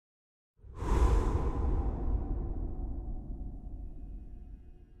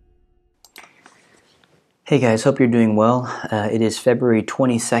Hey guys, hope you're doing well. It is February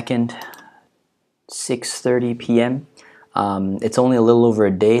 22nd, 6:30 p.m. It's only a little over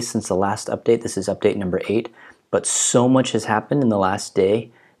a day since the last update. This is update number 8, but so much has happened in the last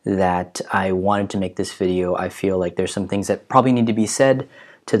day that I wanted to make this video. I feel like there's some things that probably need to be said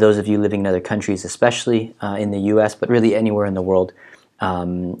to those of you living in other countries, especially in the US, but really anywhere in the world.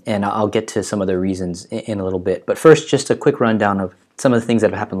 And I'll get to some of the reasons in a little bit. But first, just a quick rundown of some of the things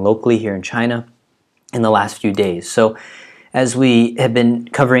that have happened locally here in China in the last few days. So as we have been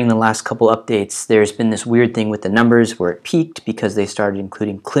covering the last couple updates, there's been this weird thing with the numbers where it peaked because they started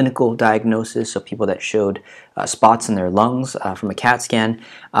including clinical diagnosis, so people that showed spots in their lungs from a CAT scan,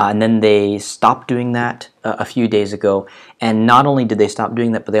 and then they stopped doing that a few days ago. And not only did they stop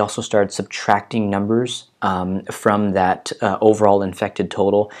doing that, but they also started subtracting numbers from that overall infected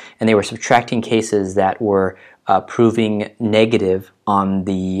total, and they were subtracting cases that were proving negative on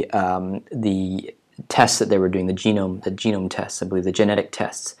the tests that they were doing, the genome tests, I believe, the genetic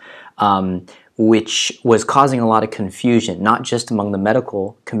tests, which was causing a lot of confusion, not just among the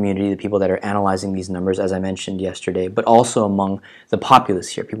medical community, the people that are analyzing these numbers, as I mentioned yesterday, but also among the populace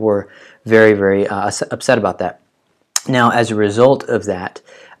here. People were very, very upset about that. Now, as a result of that,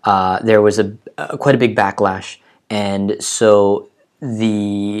 there was quite a big backlash, and so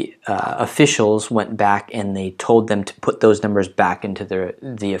the officials went back and they told them to put those numbers back into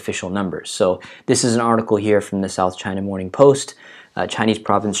the official numbers. So this is an article here from the South China Morning Post. Chinese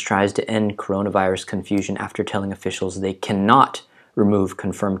province tries to end coronavirus confusion after telling officials they cannot remove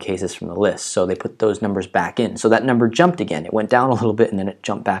confirmed cases from the list. So they put those numbers back in. So that number jumped again. It went down a little bit and then it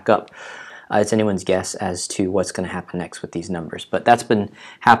jumped back up. It's anyone's guess as to what's going to happen next with these numbers. But that's been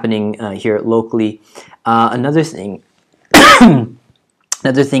happening here locally. Another thing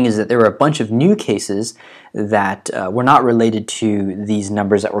is that there were a bunch of new cases that were not related to these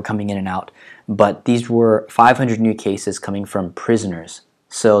numbers that were coming in and out, but these were 500 new cases coming from prisoners.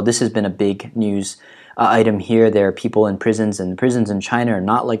 So this has been a big news item here. There are people in prisons, and prisons in China are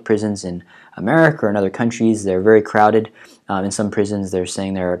not like prisons in America or in other countries. They're very crowded. In some prisons, they're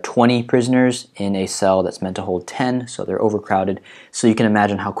saying there are 20 prisoners in a cell that's meant to hold 10, so they're overcrowded. So you can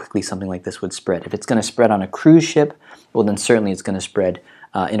imagine how quickly something like this would spread. If it's going to spread on a cruise ship, well, then certainly it's going to spread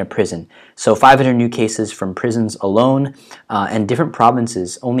in a prison. So 500 new cases from prisons alone, and different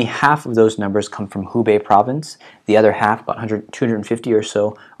provinces. Only half of those numbers come from Hubei province. The other half, about 250 or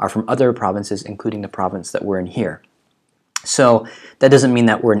so, are from other provinces, including the province that we're in here. So that doesn't mean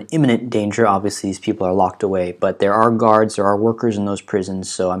that we're in imminent danger. Obviously, these people are locked away, but there are guards, there are workers in those prisons,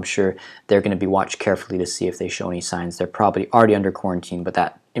 so I'm sure they're going to be watched carefully to see if they show any signs. They're probably already under quarantine, but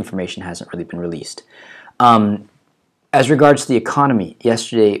that information hasn't really been released. As regards to the economy,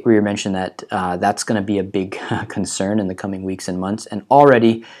 yesterday we mentioned that that's going to be a big concern in the coming weeks and months, and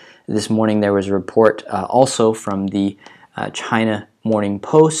already this morning there was a report also from the China Morning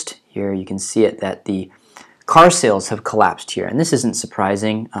Post. Here you can see it, that the car sales have collapsed here, and this isn't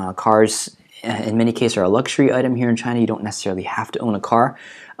surprising. Cars in many cases are a luxury item here in China. You don't necessarily have to own a car,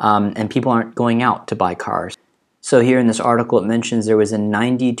 and people aren't going out to buy cars. So here in this article it mentions there was a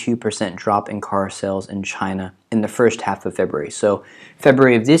 92% drop in car sales in China in the first half of February. So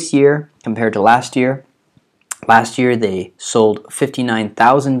February of this year compared to last year they sold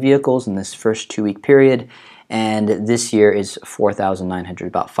 59,000 vehicles in this first 2-week period, and this year is 4,900,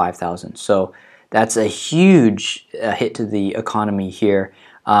 about 5,000. So that's a huge hit to the economy here.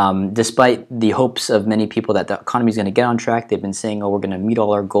 Despite the hopes of many people that the economy is going to get on track, they've been saying, oh, we're going to meet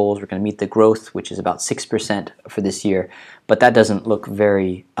all our goals, we're going to meet the growth, which is about 6% for this year. But that doesn't look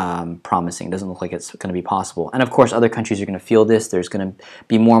very promising. It doesn't look like it's going to be possible. And of course, other countries are going to feel this. There's going to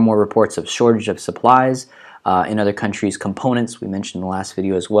be more and more reports of shortage of supplies. In other countries, components, we mentioned in the last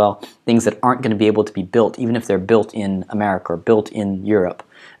video as well, things that aren't going to be able to be built, even if they're built in America or built in Europe,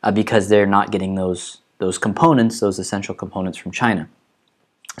 because they're not getting those components, those essential components from China.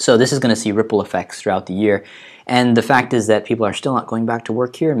 So this is going to see ripple effects throughout the year. And the fact is that people are still not going back to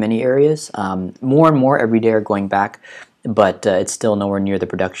work here in many areas. More and more every day are going back, but it's still nowhere near the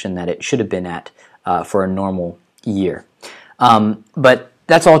production that it should have been at for a normal year. But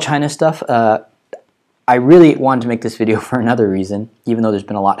that's all China stuff. I really wanted to make this video for another reason, even though there's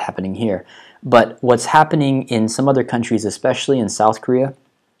been a lot happening here. But what's happening in some other countries, especially in South Korea,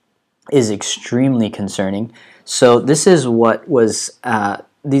 is extremely concerning. So this is what was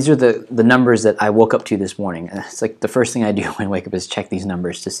these are the numbers that I woke up to this morning. It's like the first thing I do when I wake up is check these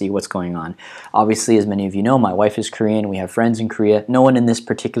numbers to see what's going on. Obviously, as many of you know, my wife is Korean. We have friends in Korea. No one in this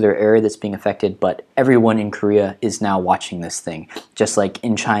particular area that's being affected, but everyone in Korea is now watching this thing. Just like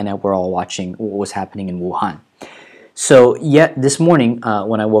in China, we're all watching what was happening in Wuhan. So yet this morning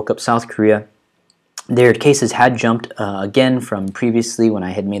when I woke up, South Korea Their cases had jumped again from previously when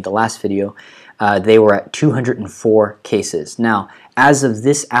I had made the last video. They were at 204 cases. Now, as of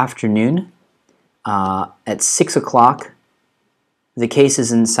this afternoon, at 6 o'clock, the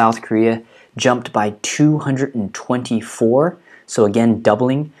cases in South Korea jumped by 224, so again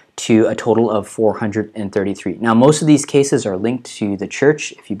doubling to a total of 433. Now, most of these cases are linked to the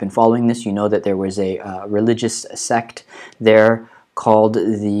church. If you've been following this, you know that there was a religious sect there called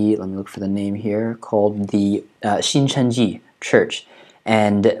the, let me look for the name here, called the Shincheonji Church.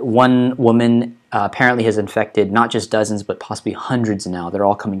 And one woman apparently has infected not just dozens, but possibly hundreds now. They're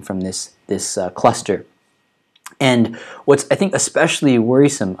all coming from this cluster. And what's, I think, especially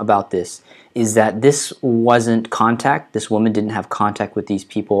worrisome about this is that this wasn't contact. This woman didn't have contact with these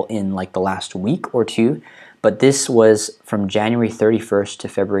people in like the last week or two, but this was from January 31st to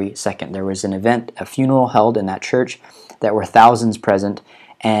February 2nd. There was an event, a funeral held in that church that were thousands present,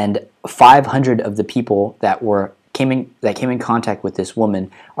 and 500 of the people that came in contact with this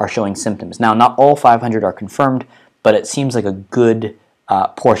woman are showing symptoms. Now, not all 500 are confirmed, but it seems like a good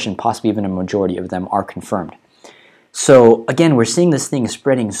portion, possibly even a majority of them, are confirmed. So again, we're seeing this thing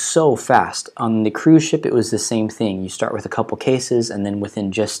spreading so fast. On the cruise ship, it was the same thing. You start with a couple cases, and then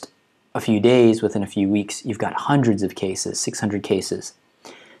within just a few days, within a few weeks, you've got hundreds of cases, 600 cases.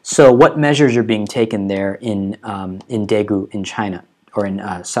 So what measures are being taken there in Daegu in China, or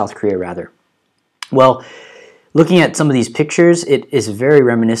in South Korea rather? Well, looking at some of these pictures, it is very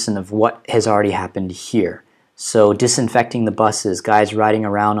reminiscent of what has already happened here. So disinfecting the buses, guys riding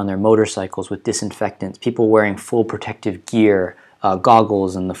around on their motorcycles with disinfectants, people wearing full protective gear,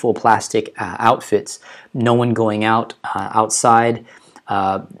 goggles and the full plastic outfits, no one going outside.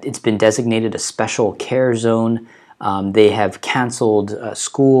 It's been designated a special care zone. They have canceled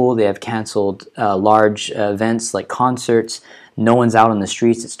school, they have canceled large events like concerts. No one's out on the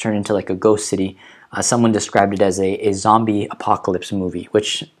streets. It's turned into like a ghost city. Someone described it as a zombie apocalypse movie,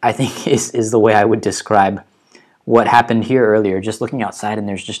 which I think is the way I would describe what happened here earlier. Just looking outside and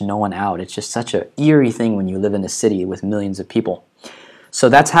there's just no one out. It's just such an eerie thing when you live in a city with millions of people. So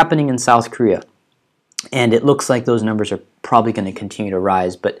that's happening in South Korea. And it looks like those numbers are probably going to continue to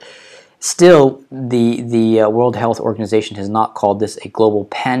rise. But still, the World Health Organization has not called this a global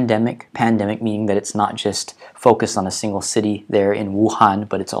pandemic. Pandemic meaning that it's not just focused on a single city there in Wuhan,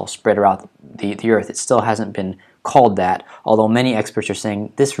 but it's all spread around the earth. It still hasn't been called that, although many experts are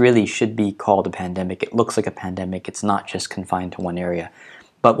saying this really should be called a pandemic. It looks like a pandemic. It's not just confined to one area.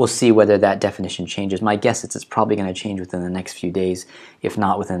 But we'll see whether that definition changes. My guess is it's probably going to change within the next few days, if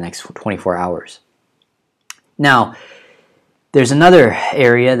not within the next 24 hours. Now, there's another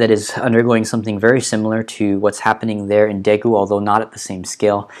area that is undergoing something very similar to what's happening there in Daegu, although not at the same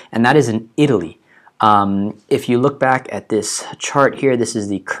scale, and that is in Italy. If you look back at this chart here, this is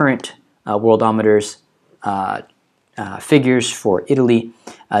the current Worldometer's figures for Italy.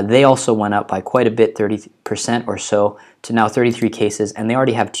 They also went up by quite a bit, 30% or so, to now 33 cases, and they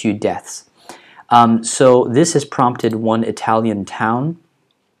already have 2 deaths. So this has prompted one Italian town,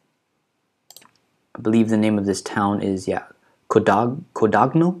 I believe the name of this town is,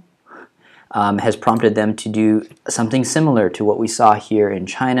 Codogno, has prompted them to do something similar to what we saw here in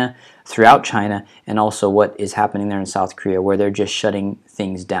China, throughout China, and also what is happening there in South Korea, where they're just shutting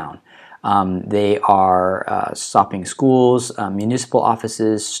things down. They are stopping schools, municipal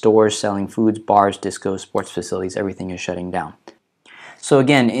offices, stores selling foods, bars, discos, sports facilities, everything is shutting down. So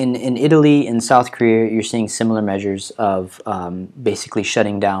again, in Italy, in South Korea, you're seeing similar measures of basically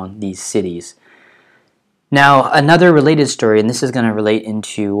shutting down these cities. Now, another related story, and this is going to relate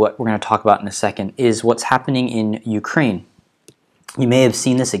into what we're going to talk about in a second, is what's happening in Ukraine. You may have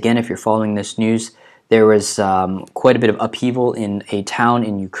seen this again if you're following this news. There was quite a bit of upheaval in a town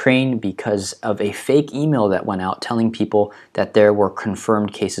in Ukraine because of a fake email that went out telling people that there were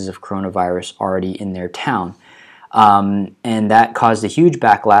confirmed cases of coronavirus already in their town. And that caused a huge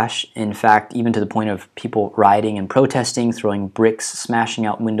backlash, in fact, even to the point of people rioting and protesting, throwing bricks, smashing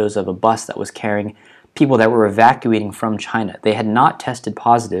out windows of a bus that was carrying people that were evacuating from China. They had not tested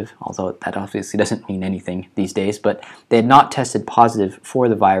positive, although that obviously doesn't mean anything these days, but they had not tested positive for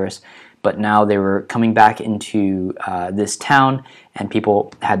the virus, but now they were coming back into this town, and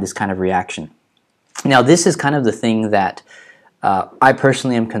people had this kind of reaction. Now, this is kind of the thing that I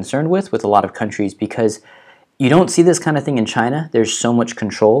personally am concerned with a lot of countries, because you don't see this kind of thing in China. There's so much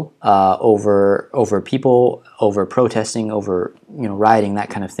control over people, over protesting, over rioting, that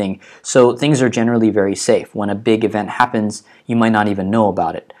kind of thing. So things are generally very safe. When a big event happens, you might not even know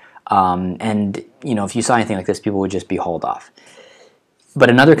about it. And if you saw anything like this, people would just be hauled off. But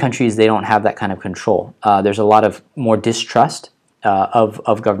in other countries, they don't have that kind of control. There's a lot of more distrust,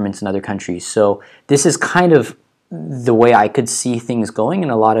 of governments in other countries. So this is kind of the way I could see things going in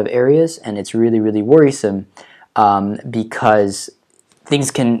a lot of areas, and it's really, really worrisome because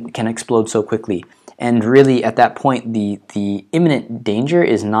things can explode so quickly. And really, at that point, the imminent danger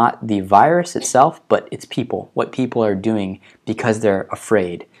is not the virus itself, but it's people, what people are doing because they're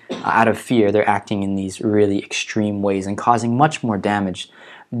afraid. Out of fear, they're acting in these really extreme ways and causing much more damage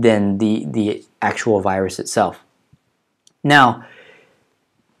than the actual virus itself. Now,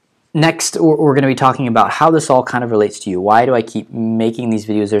 next, we're going to be talking about how this all kind of relates to you. Why do I keep making these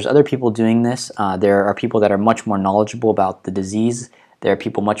videos? There's other people doing this. There are people that are much more knowledgeable about the disease. There are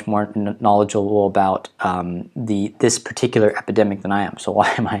people much more knowledgeable about this particular epidemic than I am. So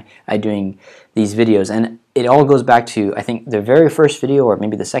why am I doing these videos? And it all goes back to, I think, the very first video, or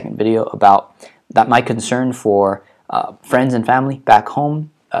maybe the second video, about that my concern for friends and family back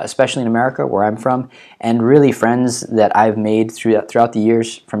home, especially in America, where I'm from, and really friends that I've made throughout the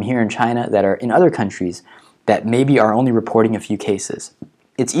years from here in China that are in other countries that maybe are only reporting a few cases.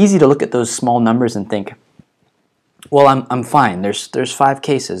 It's easy to look at those small numbers and think, well, I'm fine. There's 5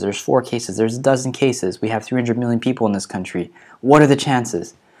 cases, there's 4 cases, there's a dozen cases. We have 300 million people in this country. What are the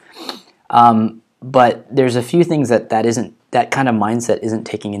chances? But there's a few things that kind of mindset isn't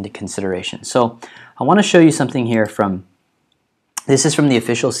taking into consideration. So I want to show you something here this is from the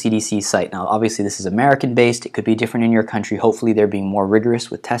official CDC site. Now, obviously, this is American-based. It could be different in your country. Hopefully, they're being more rigorous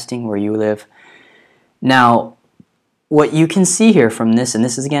with testing where you live. Now, what you can see here from this, and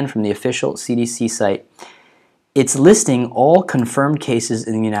this is again from the official CDC site, it's listing all confirmed cases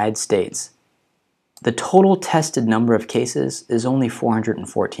in the United States. The total tested number of cases is only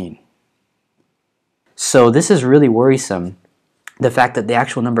 414. So this is really worrisome, the fact that the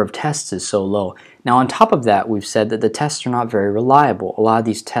actual number of tests is so low. Now, on top of that, we've said that the tests are not very reliable. A lot of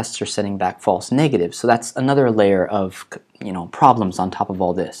these tests are sending back false negatives. So that's another layer of problems on top of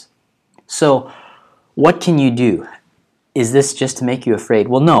all this. So what can you do? Is this just to make you afraid?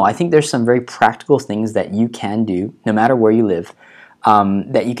 Well, no. I think there's some very practical things that you can do, no matter where you live,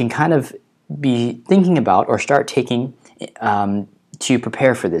 that you can kind of be thinking about or start taking to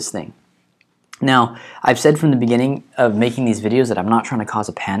prepare for this thing. Now, I've said from the beginning of making these videos that I'm not trying to cause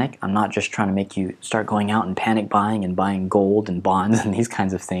a panic. I'm not just trying to make you start going out and panic buying and buying gold and bonds and these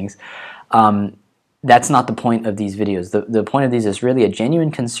kinds of things. That's not the point of these videos. The point of these is really a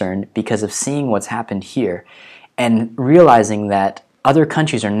genuine concern because of seeing what's happened here and realizing that other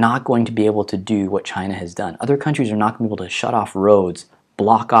countries are not going to be able to do what China has done. Other countries are not going to be able to shut off roads,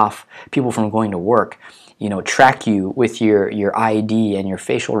 block off people from going to work, track you with your ID and your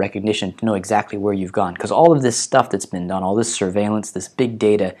facial recognition to know exactly where you've gone. Because all of this stuff that's been done, all this surveillance, this big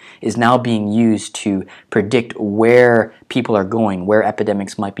data, is now being used to predict where people are going, where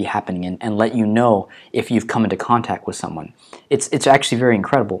epidemics might be happening, and let you know if you've come into contact with someone. It's actually very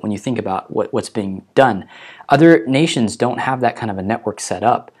incredible when you think about what's being done. Other nations don't have that kind of a network set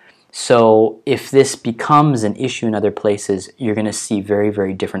up. So if this becomes an issue in other places, you're going to see very,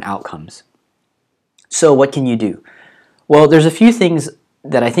 very different outcomes. So what can you do? Well, there's a few things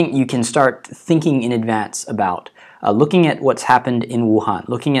that I think you can start thinking in advance about. Looking at what's happened in Wuhan,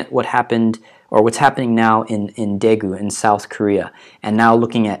 looking at what happened or what's happening now in Daegu in South Korea, and now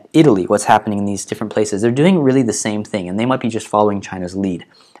looking at Italy, what's happening in these different places. They're doing really the same thing, and they might be just following China's lead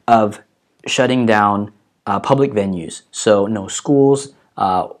of shutting down public venues. So no schools,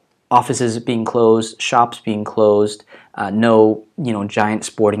 offices being closed, shops being closed, no giant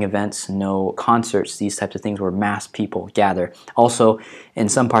sporting events, no concerts, these types of things where mass people gather. Also, in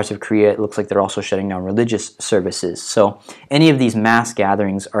some parts of Korea, it looks like they're also shutting down religious services. So any of these mass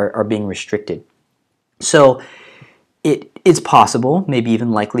gatherings are being restricted. So it's possible, maybe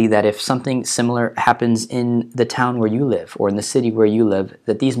even likely, that if something similar happens in the town where you live or in the city where you live,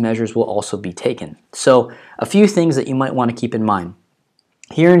 that these measures will also be taken. So a few things that you might want to keep in mind.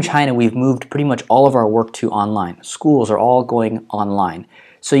 Here in China, we've moved pretty much all of our work to online. Schools are all going online.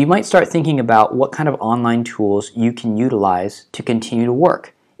 So you might start thinking about what kind of online tools you can utilize to continue to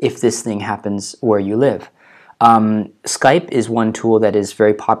work if this thing happens where you live. Skype is one tool that is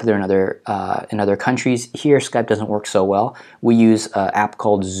very popular in other countries. Here, Skype doesn't work so well. We use an app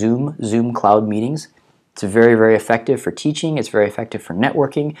called Zoom Cloud Meetings. It's very, very effective for teaching. It's very effective for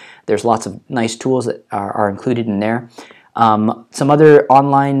networking. There's lots of nice tools that are included in there. Some other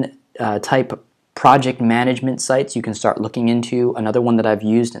online type project management sites you can start looking into. Another one that I've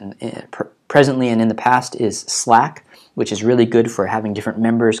used presently and in the past is Slack, which is really good for having different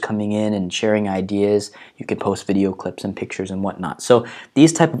members coming in and sharing ideas. You can post video clips and pictures and whatnot. So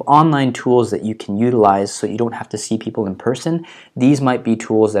these type of online tools that you can utilize so you don't have to see people in person, these might be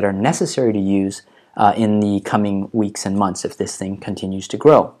tools that are necessary to use in the coming weeks and months if this thing continues to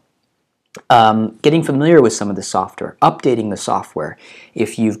grow. Getting familiar with some of the software, updating the software.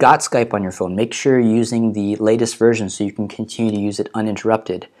 If you've got Skype on your phone, make sure you're using the latest version so you can continue to use it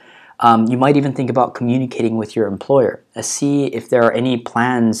uninterrupted. You might even think about communicating with your employer. See if there are any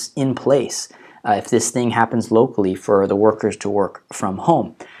plans in place if this thing happens locally for the workers to work from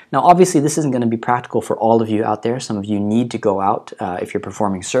home. Now obviously this isn't going to be practical for all of you out there. Some of you need to go out if you're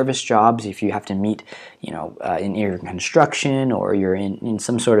performing service jobs, if you have to meet in your construction, or you're in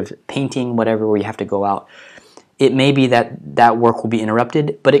some sort of painting, whatever, where you have to go out. It may be that that work will be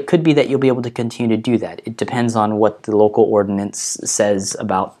interrupted, but it could be that you'll be able to continue to do that. It depends on what the local ordinance says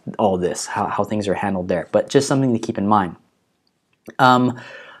about all this, how things are handled there, but just something to keep in mind.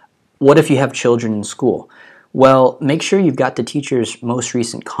 What if you have children in school? Well, make sure you've got the teacher's most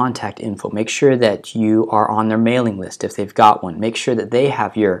recent contact info. Make sure that you are on their mailing list if they've got one. Make sure that they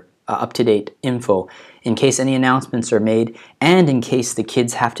have your up-to-date info in case any announcements are made and in case the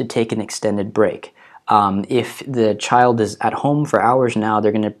kids have to take an extended break. If the child is at home for hours now,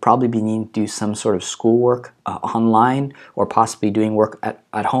 they're going to probably be needing to do some sort of schoolwork online, or possibly doing work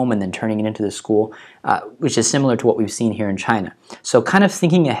at home and then turning it into the school, which is similar to what we've seen here in China. So kind of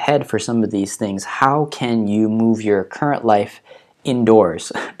thinking ahead for some of these things, how can you move your current life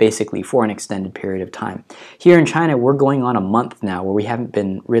indoors, basically, for an extended period of time? Here in China, we're going on a month now where we haven't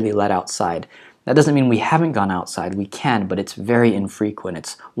been really let outside. That doesn't mean we haven't gone outside. We can, but it's very infrequent.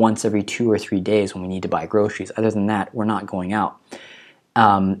 It's once every 2 or 3 days when we need to buy groceries. Other than that, we're not going out.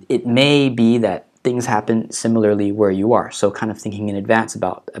 It may be that things happen similarly where you are, so kind of thinking in advance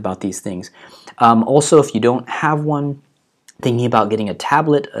about these things. Also, if you don't have one, thinking about getting a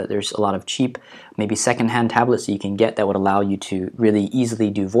tablet. There's a lot of cheap, maybe secondhand tablets that you can get that would allow you to really easily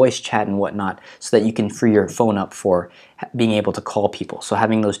do voice chat and whatnot, so that you can free your phone up for being able to call people. So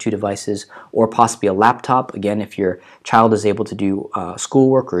having those two devices, or possibly a laptop. Again, if your child is able to do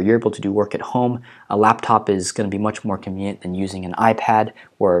schoolwork, or you're able to do work at home, a laptop is going to be much more convenient than using an iPad,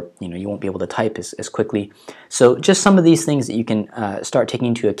 where you won't be able to type as quickly. So just some of these things that you can start taking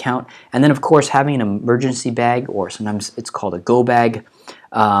into account. And then of course having an emergency bag, or sometimes it's called a go bag.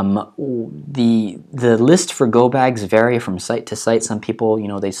 The list for go bags vary from site to site. Some people,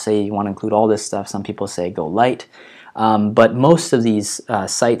 they say you want to include all this stuff. Some people say go light. But most of these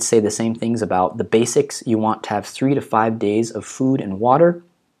sites say the same things about the basics. You want to have 3 to 5 days of food and water.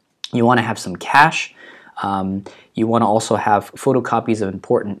 You want to have some cash. You want to also have photocopies of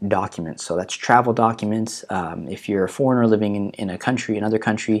important documents. So that's travel documents. If you're a foreigner living in another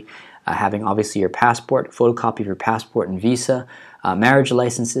country, having obviously your passport, photocopy of your passport and visa, marriage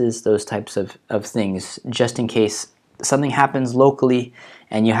licenses, those types of things, just in case something happens locally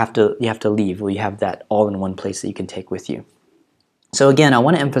and you have to leave. Well, you have that all in one place that you can take with you. So again, I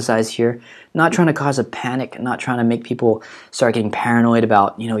want to emphasize here, not trying to cause a panic, not trying to make people start getting paranoid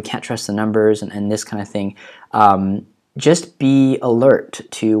about, we can't trust the numbers and this kind of thing. Just be alert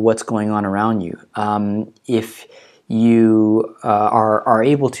to what's going on around you. If you are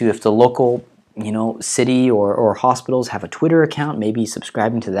able to, if the local city or hospitals have a Twitter account, maybe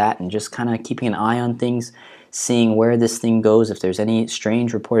subscribing to that and just kind of keeping an eye on things, seeing where this thing goes, if there's any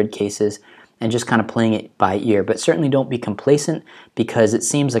strange reported cases, and just kind of playing it by ear. But certainly don't be complacent, because it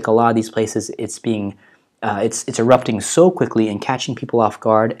seems like a lot of these places it's erupting so quickly and catching people off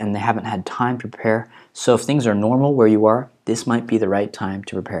guard, and they haven't had time to prepare. So if things are normal where you are, this might be the right time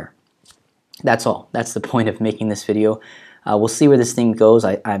to prepare. That's all. That's the point of making this video. We'll see where this thing goes.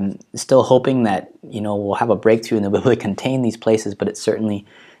 I'm still hoping that we'll have a breakthrough and they'll be able to contain these places, but it certainly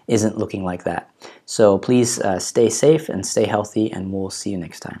isn't looking like that. So please stay safe and stay healthy, and we'll see you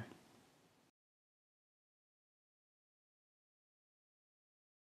next time.